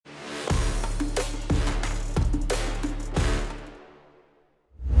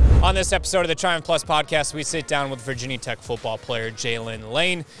On this episode of the Triumph Plus podcast, we sit down with Virginia Tech football player Jaylin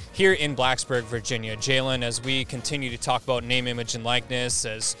Lane here in Blacksburg, Virginia. Jaylin, as we continue to talk about name, image, and likeness,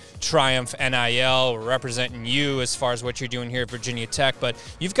 as Triumph NIL, we're representing you as far as what you're doing here at Virginia Tech, but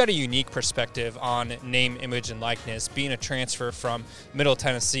you've got a unique perspective on name, image, and likeness. Being a transfer from Middle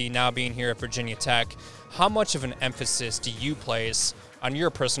Tennessee, now being here at Virginia Tech, how much of an emphasis do you place on your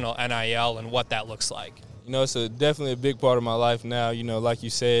personal NIL and what that looks like? You know, it's definitely a big part of my life now. You know, like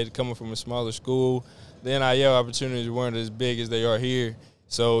you said, coming from a smaller school, the NIL opportunities weren't as big as they are here.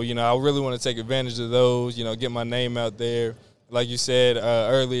 So, you know, I really want to take advantage of those, you know, get my name out there. Like you said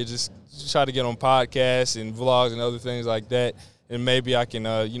earlier, just try to get on podcasts and vlogs and other things like that. And maybe I can,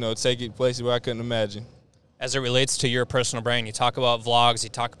 take it places where I couldn't imagine. As it relates to your personal brand, you talk about vlogs,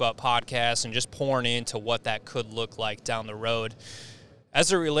 you talk about podcasts, and just pouring into what that could look like down the road.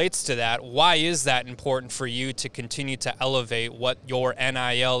 As it relates to that, why is that important for you to continue to elevate what your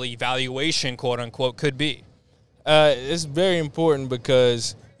NIL evaluation, quote-unquote, could be? It's very important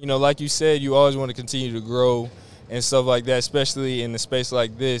because, you know, like you said, you always want to continue to grow and stuff like that, especially in a space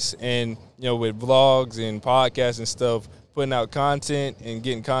like this. And, you know, with vlogs and podcasts and stuff, putting out content and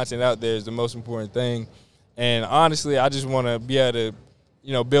getting content out there is the most important thing. And honestly, I just want to be able to,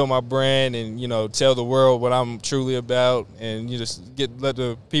 you know, build my brand and, you know, tell the world what I'm truly about and you just let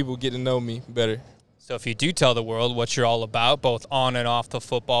the people get to know me better. So if you do tell the world what you're all about, both on and off the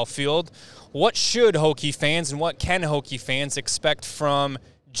football field, what should Hokie fans and what can Hokie fans expect from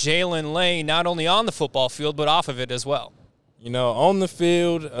Jaylin Lane, not only on the football field but off of it as well? You know, on the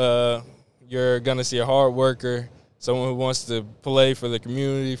field, you're going to see a hard worker, someone who wants to play for the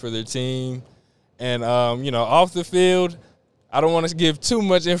community, for their team. And, off the field, I don't want to give too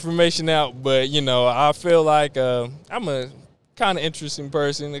much information out, but, you know, I feel like I'm a kind of interesting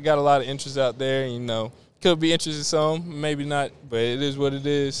person. I got a lot of interest out there, you know. Could be interested some, maybe not, but it is what it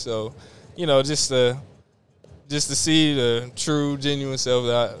is. So, you know, just to see the true, genuine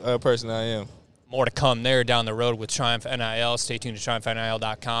self person I am. More to come there down the road with Triumph NIL. Stay tuned to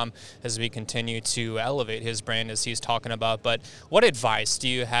TriumphNIL.com as we continue to elevate his brand as he's talking about. But what advice do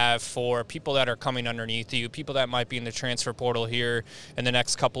you have for people that are coming underneath you, people that might be in the transfer portal here in the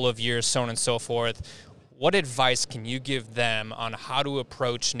next couple of years, so on and so forth? What advice can you give them on how to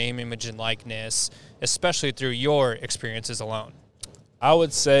approach name, image, and likeness, especially through your experiences alone? I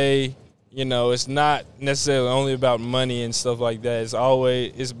would say, you know, it's not necessarily only about money and stuff like that.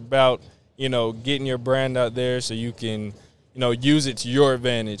 It's about, you know, getting your brand out there so you can, you know, use it to your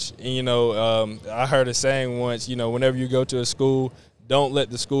advantage. And, you know, I heard a saying once, you know, whenever you go to a school, don't let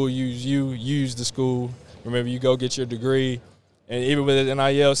the school use you, use the school. Remember, you go get your degree. And even with the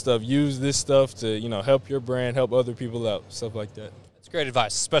NIL stuff, use this stuff to, you know, help your brand, help other people out, stuff like that. That's great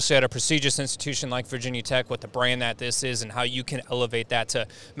advice, especially at a prestigious institution like Virginia Tech with the brand that this is and how you can elevate that to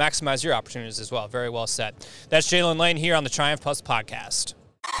maximize your opportunities as well. Very well said. That's Jaylin Lane here on the Triumph Plus podcast.